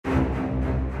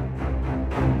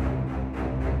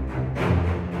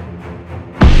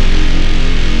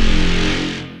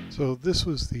So this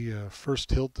was the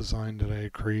first hilt design that I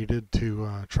had created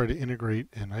to try to integrate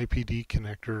an IPD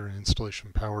connector,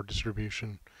 installation power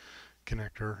distribution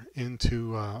connector,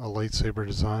 into a lightsaber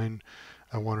design.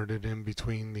 I wanted it in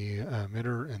between the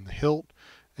emitter and the hilt,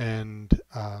 and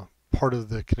part of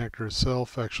the connector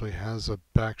itself actually has a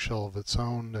back shell of its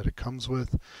own that it comes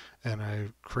with, and I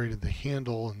created the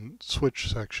handle and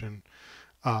switch section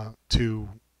to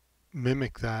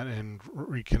mimic that and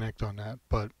reconnect on that,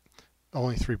 but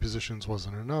only 3 positions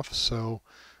wasn't enough, so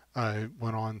I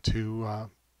went on to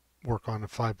work on a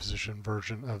 5-position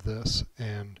version of this,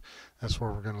 and that's where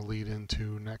we're going to lead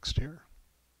into next year.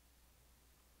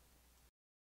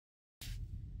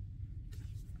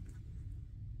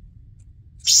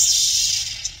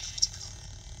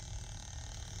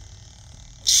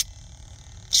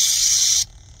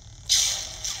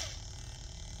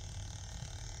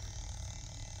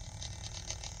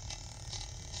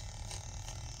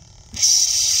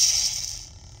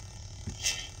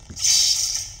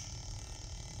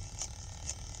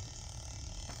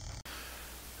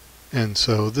 And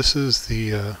so this is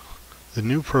the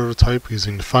new prototype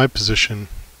using the 5-position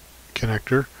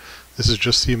connector. This is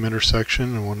just the emitter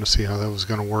section. I wanted to see how that was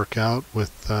going to work out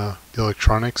with the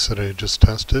electronics that I had just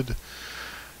tested.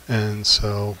 And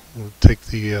so we'll take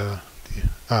the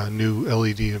new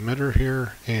LED emitter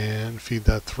here and feed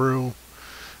that through.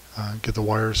 Get the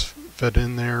wires fed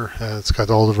in there. It's got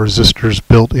all the resistors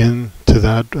built in to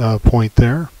that point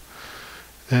there.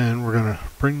 And we're going to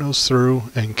bring those through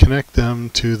and connect them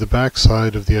to the back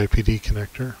side of the IPD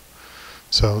connector.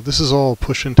 So this is all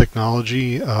push-in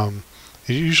technology. It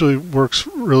usually works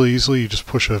really easily. You just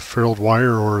push a ferruled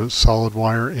wire or a solid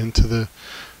wire into the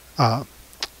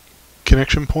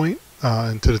connection point,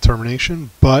 into the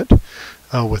termination. But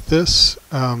with this,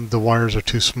 the wires are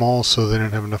too small, so they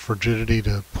don't have enough rigidity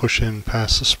to push in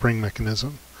past the spring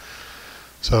mechanism.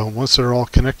 So once they're all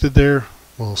connected there,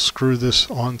 we'll screw this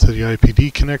onto the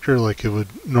IPD connector like it would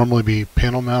normally be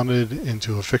panel mounted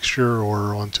into a fixture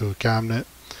or onto a cabinet.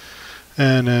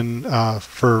 And then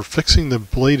for fixing the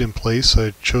blade in place,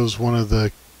 I chose one of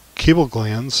the cable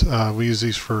glands. We use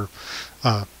these for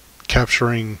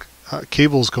capturing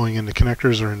cables going into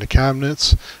connectors or into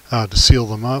cabinets to seal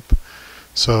them up.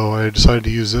 So I decided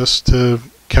to use this to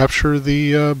capture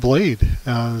the blade.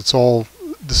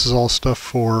 This is all stuff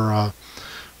for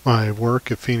my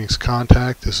work at Phoenix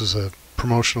Contact. This is a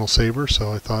promotional saber,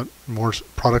 so I thought more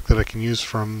product that I can use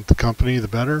from the company, the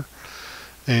better.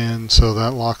 And so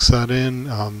that locks that in.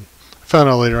 I found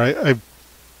out later I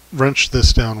wrenched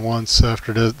this down once.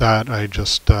 After that, I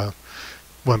just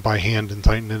went by hand and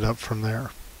tightened it up from there.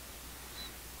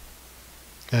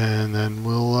 And then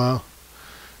we'll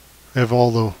have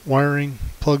all the wiring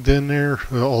plugged in there,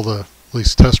 all the at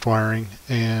least test wiring,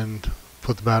 and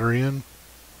put the battery in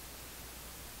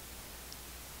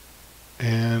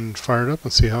and fire it up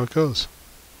and see how it goes.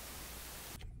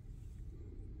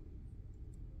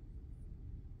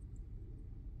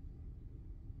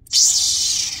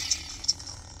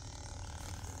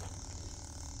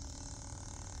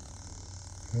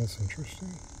 That's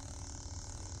interesting.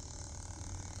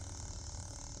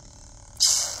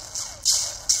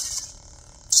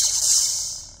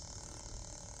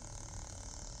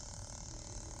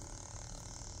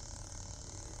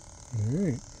 All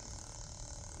right.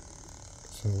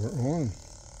 So we're on.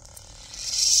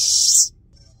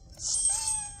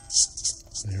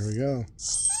 There we go.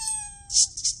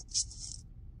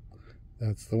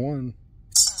 That's the one.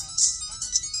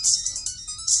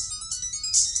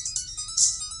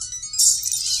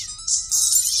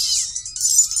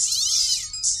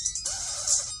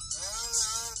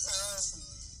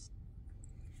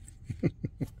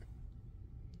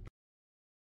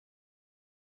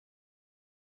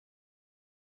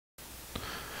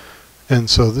 And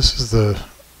so this is the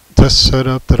test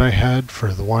setup that I had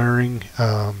for the wiring.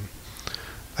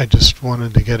 I just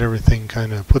wanted to get everything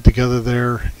kind of put together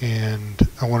there, and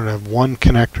I wanted to have one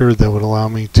connector that would allow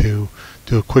me to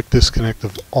do a quick disconnect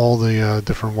of all the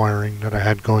different wiring that I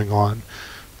had going on.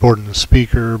 Board in the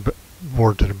speaker,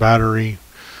 board to the battery,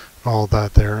 all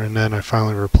that there. And then I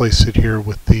finally replaced it here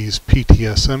with these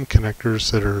PTSM connectors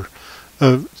that are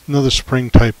another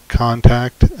spring type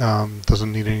contact.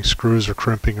 Doesn't need any screws or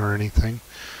crimping or anything.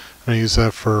 And I use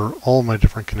that for all my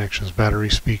different connections: battery,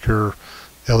 speaker,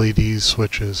 LEDs,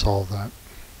 switches, all that.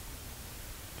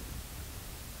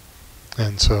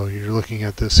 And so you're looking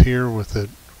at this here with it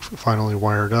finally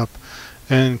wired up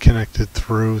and connected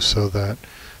through, so that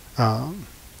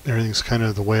everything's kind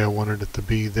of the way I wanted it to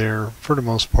be there for the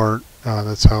most part.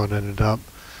 That's how it ended up.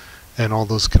 And all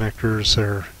those connectors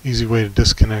are easy way to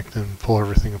disconnect and pull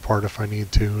everything apart if I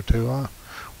need to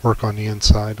work on the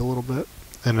inside a little bit.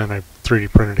 And then I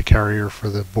 3D printed a carrier for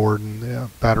the board and the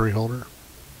battery holder.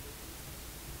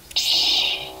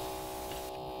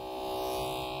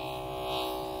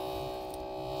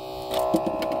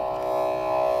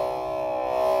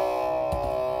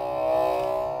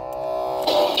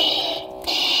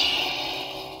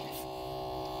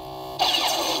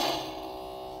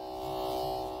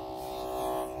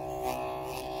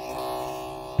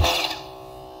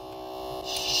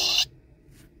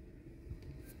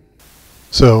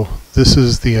 So this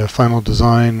is the final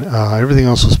design. Everything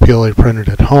else was PLA printed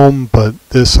at home, but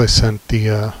this I sent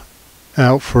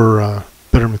out for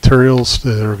better materials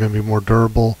that are going to be more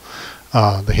durable.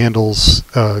 The handles,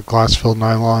 glass-filled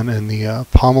nylon, and the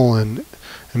pommel and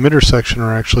emitter section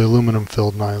are actually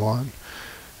aluminum-filled nylon.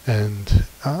 And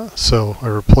so I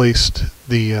replaced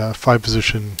the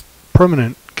 5-position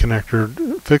permanent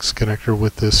connector, fixed connector,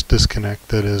 with this disconnect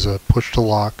that is a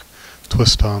push-to-lock,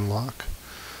 twist-to-unlock.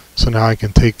 So now I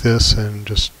can take this and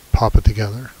just pop it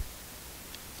together.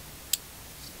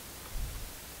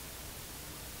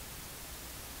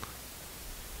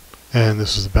 And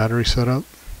this is the battery setup,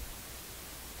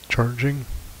 charging,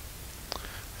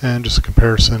 and just a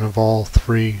comparison of all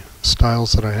 3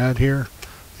 styles that I had here.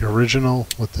 The original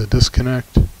with the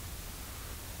disconnect,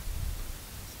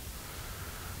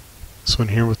 this one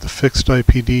here with the fixed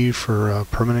IPD for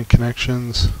permanent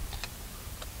connections.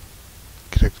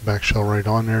 Connect the back shell right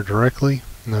on there directly,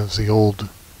 and that was the old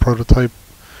prototype,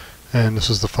 and this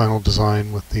is the final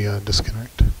design with the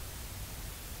disconnect.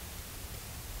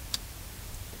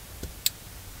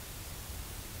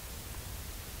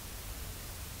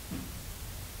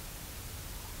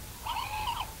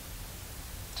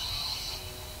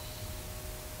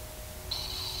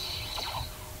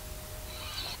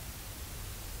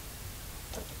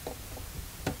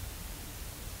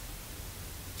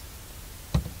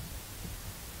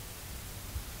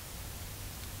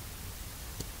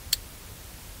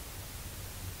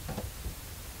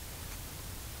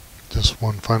 Just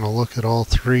one final look at all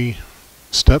 3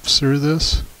 steps through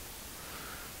this,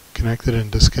 connected and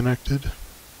disconnected.